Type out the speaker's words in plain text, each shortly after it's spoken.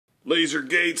Laser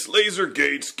Gates,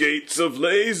 gates of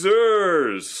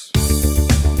lasers!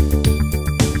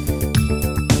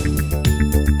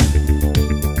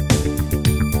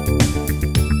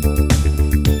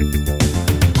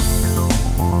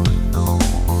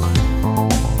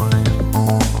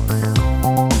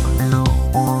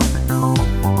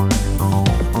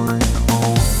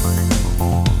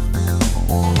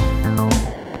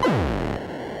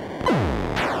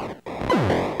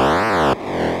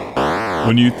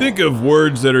 When you think of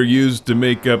words that are used to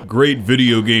make up great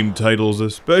video game titles,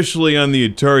 especially on the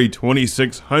Atari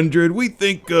 2600, we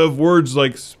think of words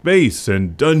like space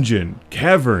and dungeon,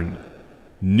 cavern,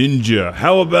 ninja.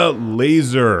 How about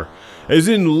laser? As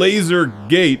in Laser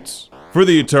Gates for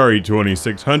the Atari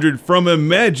 2600 from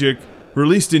Imagic,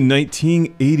 released in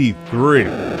 1983.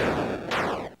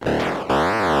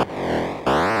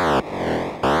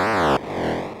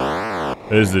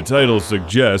 As the title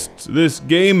suggests, this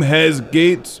game has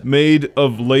gates made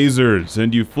of lasers,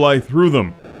 and you fly through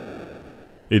them.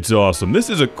 It's awesome. This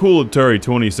is a cool Atari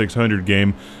 2600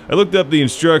 game. I looked up the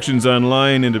instructions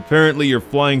online, and apparently you're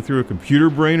flying through a computer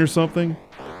brain or something.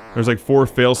 There's like 4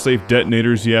 fail-safe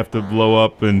detonators you have to blow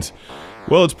up, and,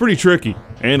 well, it's pretty tricky,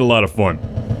 and a lot of fun.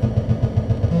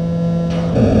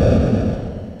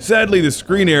 Sadly, the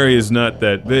screen area is not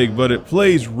that big, but it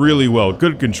plays really well.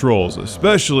 Good controls,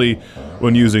 especially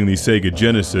when using the Sega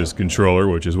Genesis controller,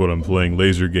 which is what I'm playing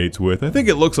Laser Gates with. I think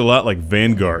it looks a lot like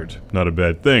Vanguard. Not a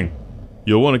bad thing.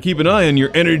 You'll want to keep an eye on your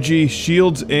energy,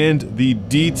 shields, and the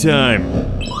D time,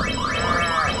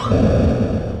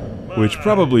 which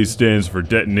probably stands for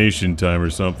detonation time or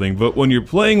something, but when you're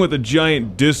playing with a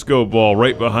giant disco ball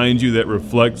right behind you that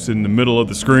reflects in the middle of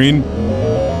the screen,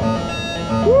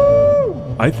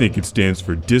 I think it stands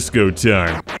for disco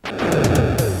time.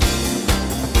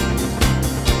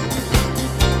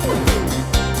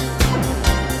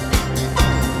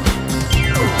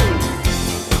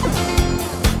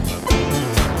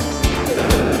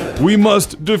 We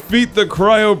must defeat the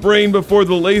cryo brain before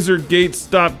the laser gates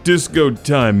stop disco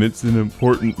time. It's an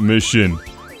important mission.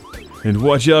 And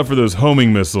watch out for those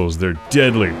homing missiles, they're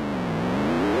deadly.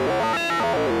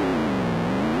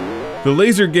 The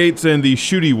laser gates and the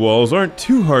shooty walls aren't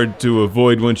too hard to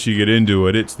avoid once you get into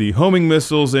it. It's the homing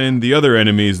missiles and the other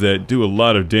enemies that do a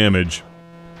lot of damage.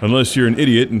 Unless you're an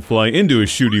idiot and fly into a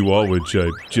shooty wall, which I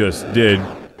just did.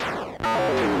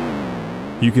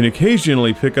 You can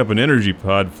occasionally pick up an energy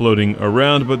pod floating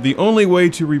around, but the only way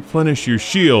to replenish your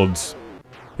shields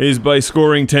is by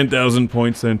scoring 10,000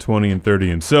 points, then 20 and 30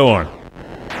 and so on.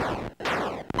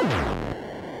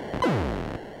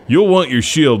 You'll want your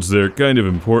shields, they're kind of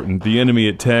important. The enemy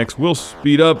attacks will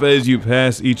speed up as you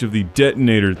pass each of the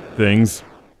detonator things.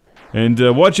 And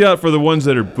watch out for the ones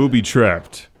that are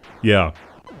booby-trapped. Yeah,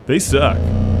 they suck.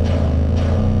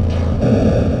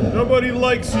 Nobody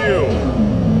likes you!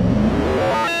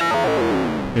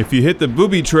 If you hit the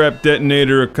booby-trap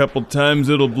detonator a couple times,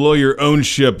 it'll blow your own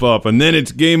ship up, and then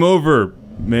it's game over.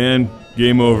 Man,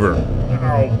 game over.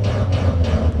 Ow.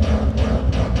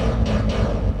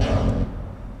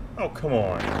 Oh, come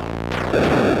on.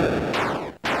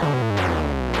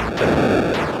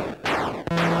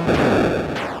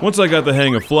 Once I got the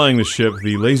hang of flying the ship,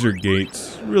 the laser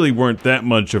gates really weren't that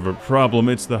much of a problem.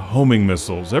 It's the homing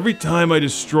missiles. Every time I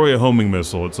destroy a homing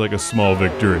missile, it's like a small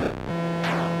victory.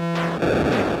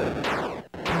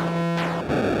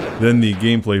 Then the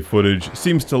gameplay footage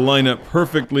seems to line up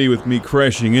perfectly with me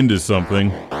crashing into something.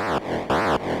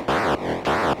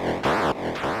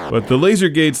 But the laser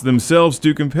gates themselves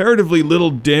do comparatively little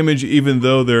damage even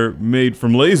though they're made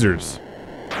from lasers.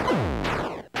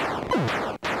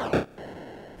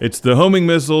 It's the homing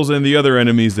missiles and the other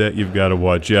enemies that you've got to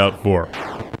watch out for.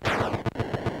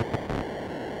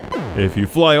 If you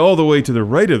fly all the way to the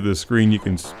right of the screen, you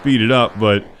can speed it up,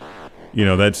 but you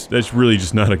know, that's really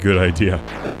just not a good idea.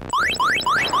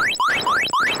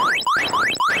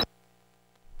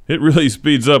 It really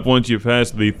speeds up once you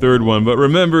pass the third one, but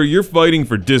remember, you're fighting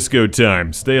for disco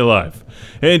time. Stay alive.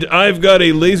 And I've got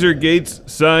a Laser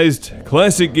Gates-sized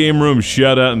classic game room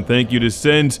shout-out and thank you to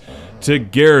send to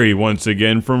Gary once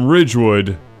again from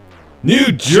Ridgewood,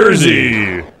 New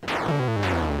Jersey!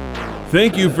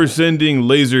 Thank you for sending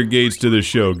Laser Gates to the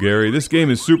show, Gary. This game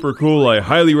is super cool. I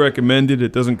highly recommend it.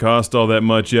 It doesn't cost all that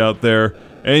much out there,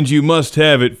 and you must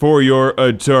have it for your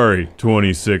Atari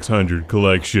 2600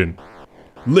 collection.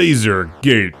 Laser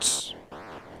Gates.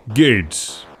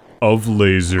 Gates of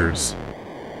lasers.